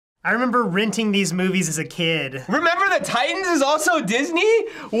I remember renting these movies as a kid. Remember the Titans is also Disney?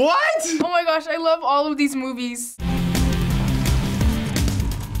 What? Oh my gosh, I love all of these movies.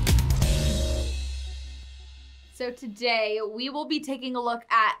 So today, we will be taking a look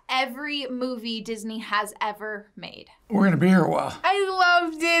at every movie Disney has ever made. We're gonna be here a while. I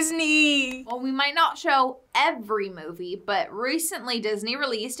love Disney. Well, we might not show every movie, but recently Disney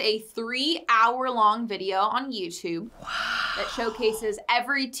released a 3-hour-long video on YouTube that showcases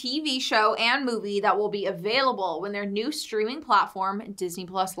every TV show and movie that will be available when their new streaming platform, Disney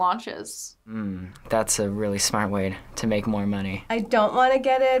Plus, launches. That's a really smart way to make more money. I don't want to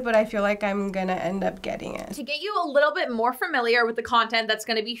get it, but I feel like I'm gonna end up getting it. To get you a little bit more familiar with the content that's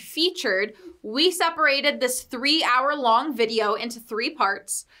going to be featured, we separated this 3-hour-long video into 3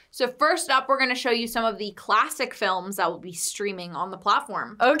 parts. So first up, we're going to show you some of the classic films that will be streaming on the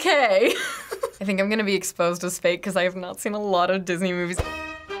platform. Okay. I think I'm going to be exposed as fake because I have not seen a lot of Disney movies.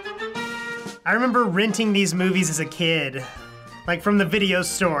 I remember renting these movies as a kid. Like from the video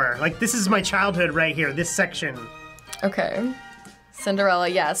store. Like this is my childhood right here, this section. Okay. Cinderella,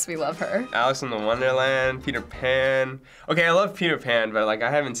 yes, we love her. Alice in the Wonderland, Peter Pan. Okay, I love Peter Pan, but like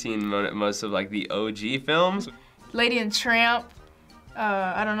I haven't seen most of like the OG films. Lady and Tramp.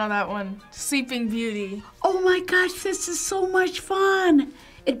 I don't know that one. Sleeping Beauty. Oh my gosh, this is so much fun.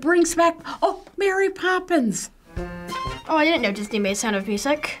 It brings back, oh, Mary Poppins. Oh, I didn't know Disney made Sound of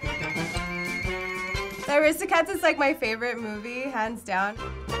Music. The Aristocats is like my favorite movie, hands down.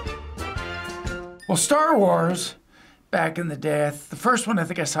 Well, Star Wars, back in the day, the first one I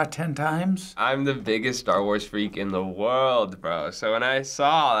think I saw 10 times. I'm the biggest Star Wars freak in the world, bro. So when I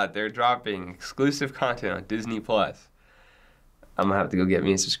saw that they're dropping exclusive content on Disney Plus, I'm gonna have to go get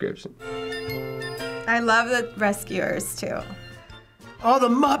me a subscription. I love the Rescuers too. Oh, the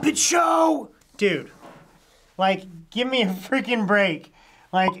Muppet Show! Dude, like, give me a freaking break.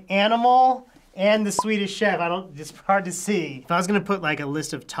 Like, Animal and The Swedish Chef, it's hard to see. If I was gonna put like a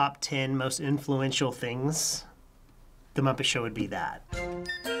list of top 10 most influential things, The Muppet Show would be that.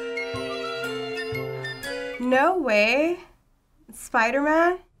 No way.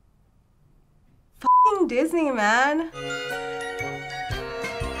 Spider-Man? F***ing Disney, man.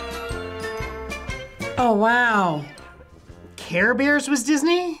 Oh, wow. Care Bears was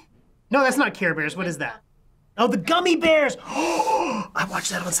Disney? No, that's not Care Bears. What is that? Oh, the Gummy Bears! I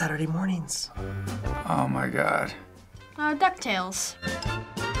watched that on Saturday mornings. Oh my God. DuckTales.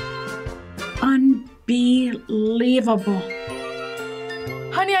 Unbelievable.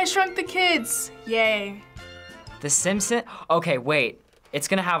 Honey, I Shrunk the Kids. Yay. The Simpsons? Okay, wait. It's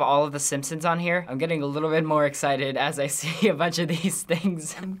gonna have all of the Simpsons on here. I'm getting a little bit more excited as I see a bunch of these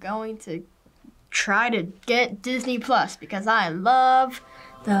things. I'm going to try to get Disney Plus because I love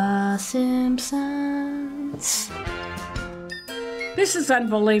The Simpsons. This is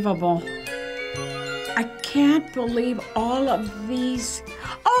unbelievable. I can't believe all of these.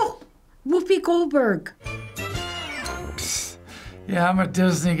 Oh, Whoopi Goldberg. Yeah, I'm a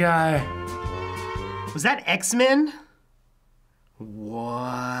Disney guy. Was that X-Men?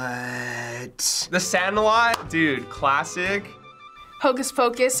 What? The Sandlot? Dude, classic. Hocus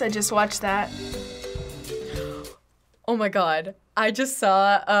Pocus, I just watched that. Oh my God, I just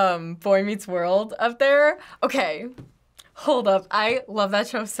saw Boy Meets World up there. Okay, hold up, I love that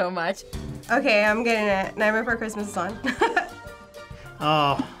show so much. Okay, I'm getting it. Nightmare Before Christmas is on.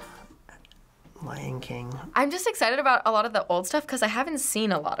 Oh, Lion King. I'm just excited about a lot of the old stuff because I haven't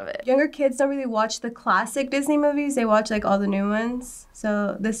seen a lot of it. Younger kids don't really watch the classic Disney movies. They watch like all the new ones.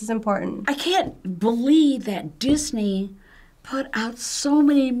 So this is important. I can't believe that Disney put out so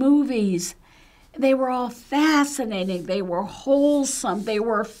many movies. They were all fascinating, they were wholesome, they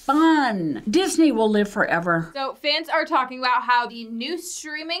were fun. Disney will live forever. So fans are talking about how the new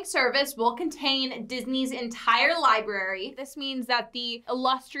streaming service will contain Disney's entire library. This means that the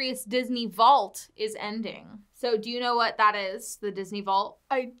illustrious Disney Vault is ending. So do you know what that is, the Disney Vault?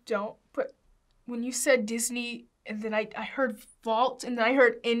 I don't, but when you said Disney and then I heard Vault and then I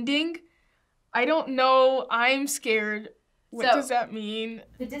heard ending, I don't know, I'm scared. What does that mean?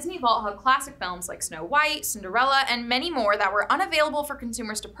 The Disney Vault held classic films like Snow White, Cinderella, and many more that were unavailable for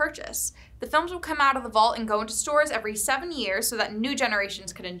consumers to purchase. The films would come out of the vault and go into stores every 7 years so that new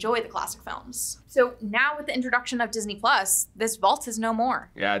generations could enjoy the classic films. So now with the introduction of Disney Plus, this vault is no more.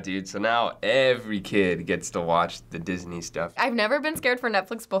 Yeah, dude, so now every kid gets to watch the Disney stuff. I've never been scared for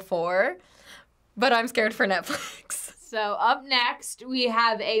Netflix before, but I'm scared for Netflix. So up next, we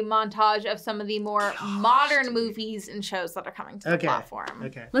have a montage of some of the more modern movies and shows that are coming to the platform.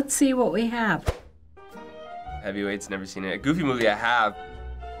 Okay. Let's see what we have. Heavyweights, never seen it. A Goofy movie I have.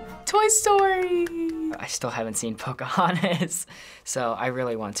 Toy Story. I still haven't seen Pocahontas, so I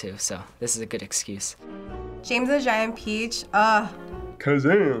really want to, so this is a good excuse. James the Giant Peach,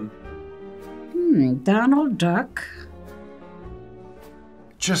 Kazam. Donald Duck.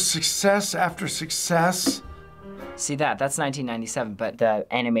 Just success after success. See that's 1997, but the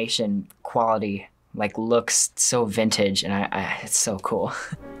animation quality like looks so vintage, and it's so cool.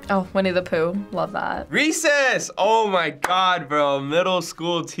 Oh, Winnie the Pooh, love that. Recess! Oh my God, bro. Middle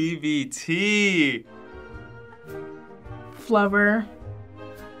school TBT. Flubber.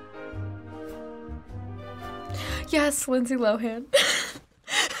 Yes, Lindsay Lohan.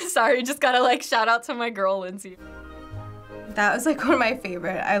 Sorry, just gotta like shout out to my girl, Lindsay. that was like one of my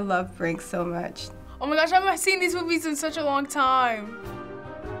favorite. I love Brink so much. Oh my gosh, I haven't seen these movies in such a long time.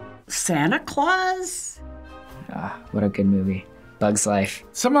 Santa Claus. What a good movie. Bug's Life.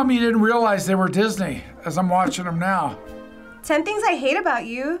 Some of you didn't realize they were Disney, as I'm watching them now. 10 Things I Hate About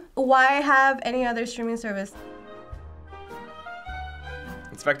You. Why have any other streaming service?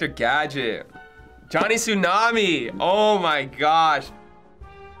 Inspector Gadget. Johnny Tsunami. Oh my gosh.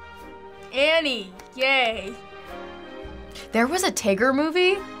 Annie, yay. There was a Tigger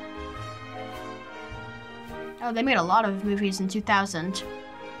movie? Oh, they made a lot of movies in 2000.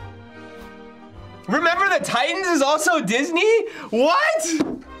 Remember the Titans is also Disney? What?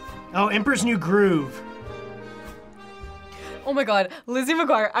 Oh, Emperor's New Groove. Oh my God, Lizzie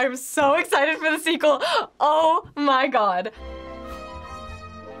McGuire, I'm so excited for the sequel. Oh my God.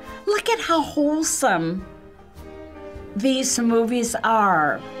 Look at how wholesome these movies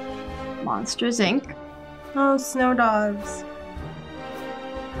are. Monsters, Inc. Oh, Snow Dogs.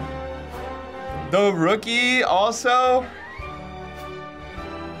 The Rookie also?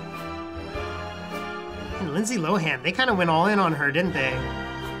 And Lindsay Lohan, they kind of went all in on her, didn't they?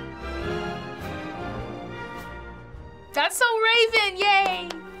 That's So Raven, yay.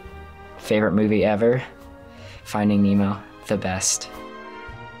 Favorite movie ever? Finding Nemo, the best.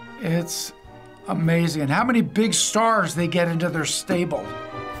 It's amazing. And how many big stars they get into their stable.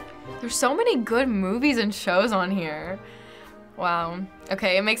 There's so many good movies and shows on here. Wow.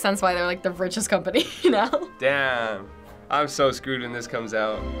 Okay, it makes sense why they're like the richest company now. Damn. I'm so screwed when this comes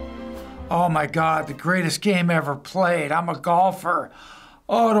out. Oh my God, the greatest game ever played. I'm a golfer.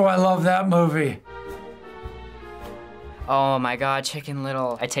 Oh, do I love that movie. Oh my God, Chicken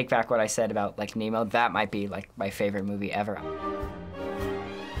Little. I take back what I said about like Nemo. That might be like my favorite movie ever.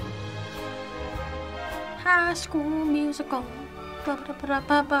 High School Musical.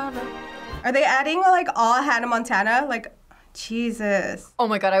 Are they adding like all Hannah Montana? Like, Jesus. Oh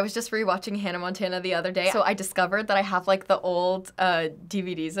my God, I was just rewatching Hannah Montana the other day. So I discovered that I have like the old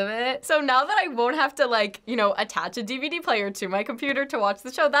DVDs of it. So now that I won't have to like, you know, attach a DVD player to my computer to watch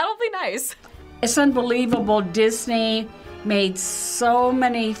the show, that'll be nice. It's unbelievable. Disney made so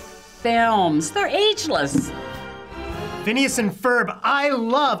many films. They're ageless. Phineas and Ferb, I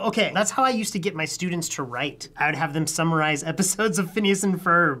love. Okay, that's how I used to get my students to write. I would have them summarize episodes of Phineas and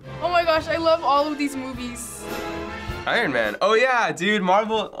Ferb. Oh my gosh, I love all of these movies. Iron Man. Oh yeah, dude,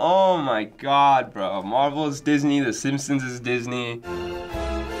 Marvel. Oh my God, bro. Marvel is Disney, The Simpsons is Disney.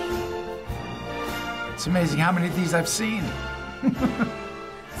 It's amazing how many of these I've seen.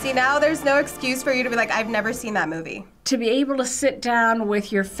 See, now there's no excuse for you to be like, I've never seen that movie. To be able to sit down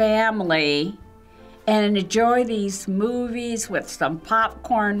with your family and enjoy these movies with some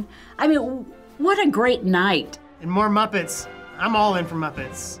popcorn. I mean, what a great night. And more Muppets. I'm all in for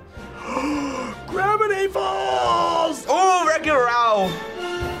Muppets. Gravity Falls! Oh, Wreck-It Ralph!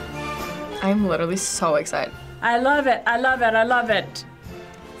 I'm literally so excited. I love it, I love it, I love it.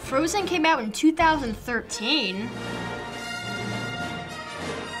 Frozen came out in 2013.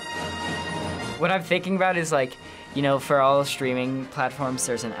 What I'm thinking about is like, you know, for all streaming platforms,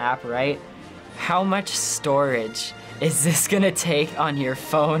 there's an app, right? How much storage is this gonna take on your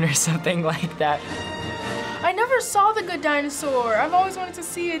phone or something like that? I never saw The Good Dinosaur. I've always wanted to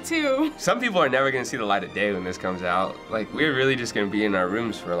see it too. Some people are never gonna see the light of day when this comes out. Like, we're really just gonna be in our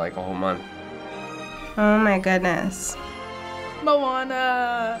rooms for like a whole month. Oh my goodness.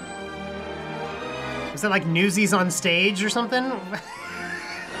 Moana. Was that like Newsies on stage or something?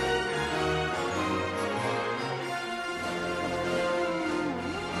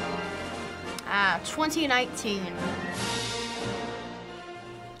 2019.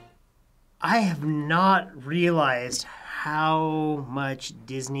 I have not realized how much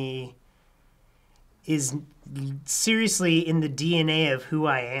Disney is seriously in the DNA of who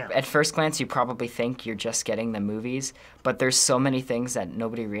I am. At first glance, you probably think you're just getting the movies, but there's so many things that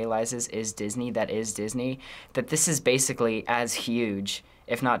nobody realizes is Disney, that this is basically as huge,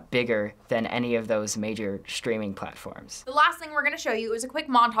 if not bigger, than any of those major streaming platforms. The last thing we're going to show you is a quick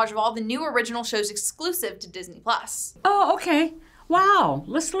montage of all the new original shows exclusive to Disney+. Oh, okay. Wow,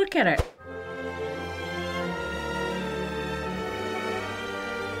 let's look at it.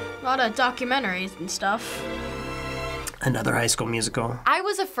 A lot of documentaries and stuff. Another High School Musical. I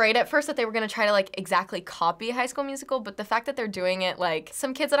was afraid at first that they were gonna try to like exactly copy High School Musical, but the fact that they're doing it like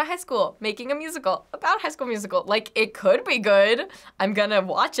some kids at a high school making a musical about High School Musical, like it could be good. I'm gonna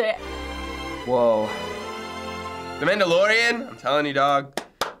watch it. Whoa. The Mandalorian, I'm telling you, dog.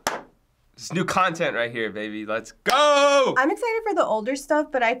 This new content right here, baby. Let's go! I'm excited for the older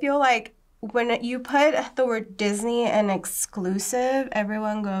stuff, but I feel like when you put the word Disney and exclusive,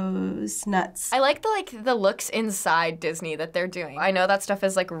 everyone goes nuts. I like the looks inside Disney that they're doing. I know that stuff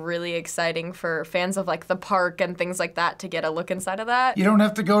is like really exciting for fans of like the park and things like that to get a look inside of that. You don't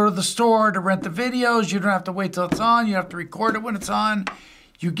have to go to the store to rent the videos. You don't have to wait till it's on. You have to record it when it's on.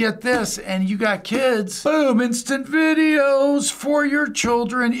 You get this, and you got kids. Boom, instant videos for your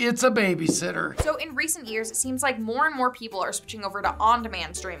children. It's a babysitter. So in recent years, it seems like more and more people are switching over to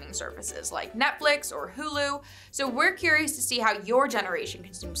on-demand streaming services like Netflix or Hulu. So we're curious to see how your generation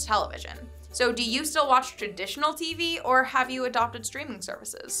consumes television. So do you still watch traditional TV or have you adopted streaming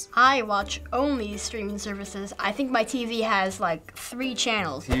services? I watch only streaming services. I think my TV has like 3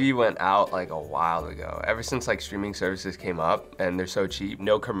 channels. TV went out like a while ago. Ever since like streaming services came up and they're so cheap,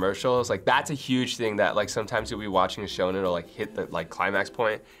 no commercials, like that's a huge thing that like sometimes you'll be watching a show and it'll like hit the like climax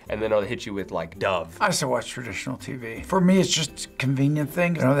point and then it'll hit you with like dove. I still watch traditional TV. For me, it's just a convenient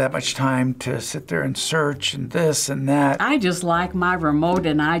thing. I don't have that much time to sit there and search and this and that. I just like my remote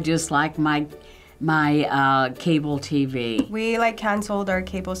and I just like my cable TV. We like canceled our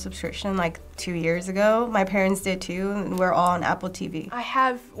cable subscription like 2 years ago. My parents did too, and we're all on Apple TV. I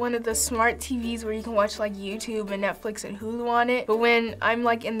have one of the smart TVs where you can watch like YouTube and Netflix and Hulu on it. But when I'm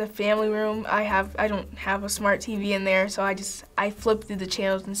like in the family room, I don't have a smart TV in there, so I flip through the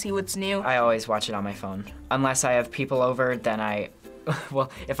channels and see what's new. I always watch it on my phone. Unless I have people over, then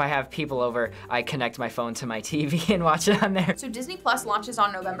well, if I have people over, I connect my phone to my TV and watch it on there. So Disney Plus launches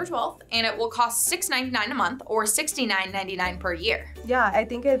on November 12th, and it will cost $6.99 a month or $69.99 per year. Yeah, I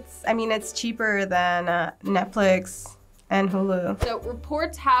think it's cheaper than Netflix and Hulu. So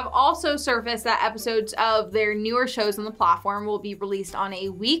reports have also surfaced that episodes of their newer shows on the platform will be released on a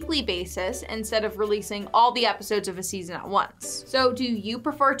weekly basis instead of releasing all the episodes of a season at once. So do you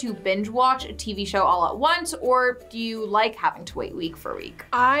prefer to binge watch a TV show all at once, or do you like having to wait week for week?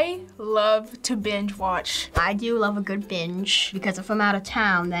 I love to binge watch. I do love a good binge because if I'm out of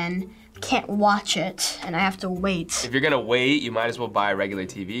town, then can't watch it and I have to wait. If you're gonna wait, you might as well buy a regular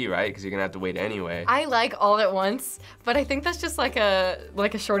TV, right? Because you're gonna have to wait anyway. I like all at once, but I think that's just like a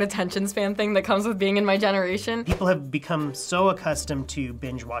short attention span thing that comes with being in my generation. People have become so accustomed to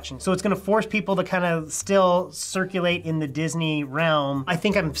binge watching, so it's gonna force people to kind of still circulate in the Disney realm. I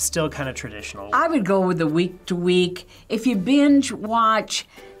think I'm still kind of traditional. I would go with the week to week. If you binge watch,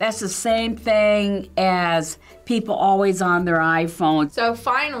 that's the same thing as people always on their iPhone. So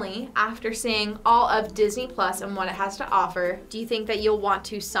finally, after seeing all of Disney Plus and what it has to offer, do you think that you'll want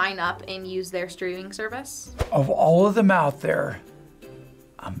to sign up and use their streaming service? Of all of them out there,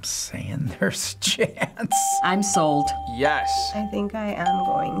 I'm saying there's a chance. I'm sold. Yes. I think I am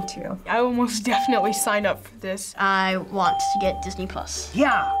going to. I will most definitely sign up for this. I want to get Disney Plus.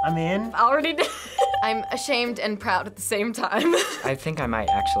 Yeah, I'm in. I already did. I'm ashamed and proud at the same time. I think I might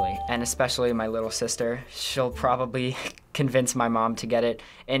actually, and especially my little sister. She'll probably convince my mom to get it,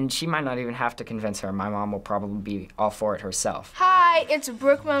 and she might not even have to convince her. My mom will probably be all for it herself. Hi, it's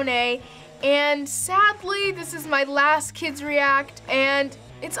Brooke-Monae, and sadly, this is my last Kids React, and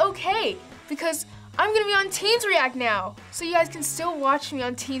it's okay, because I'm gonna be on Teens React now, so you guys can still watch me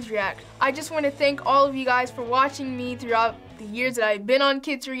on Teens React. I just want to thank all of you guys for watching me throughout the years that I've been on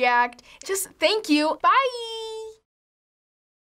Kids React. Just thank you. Bye!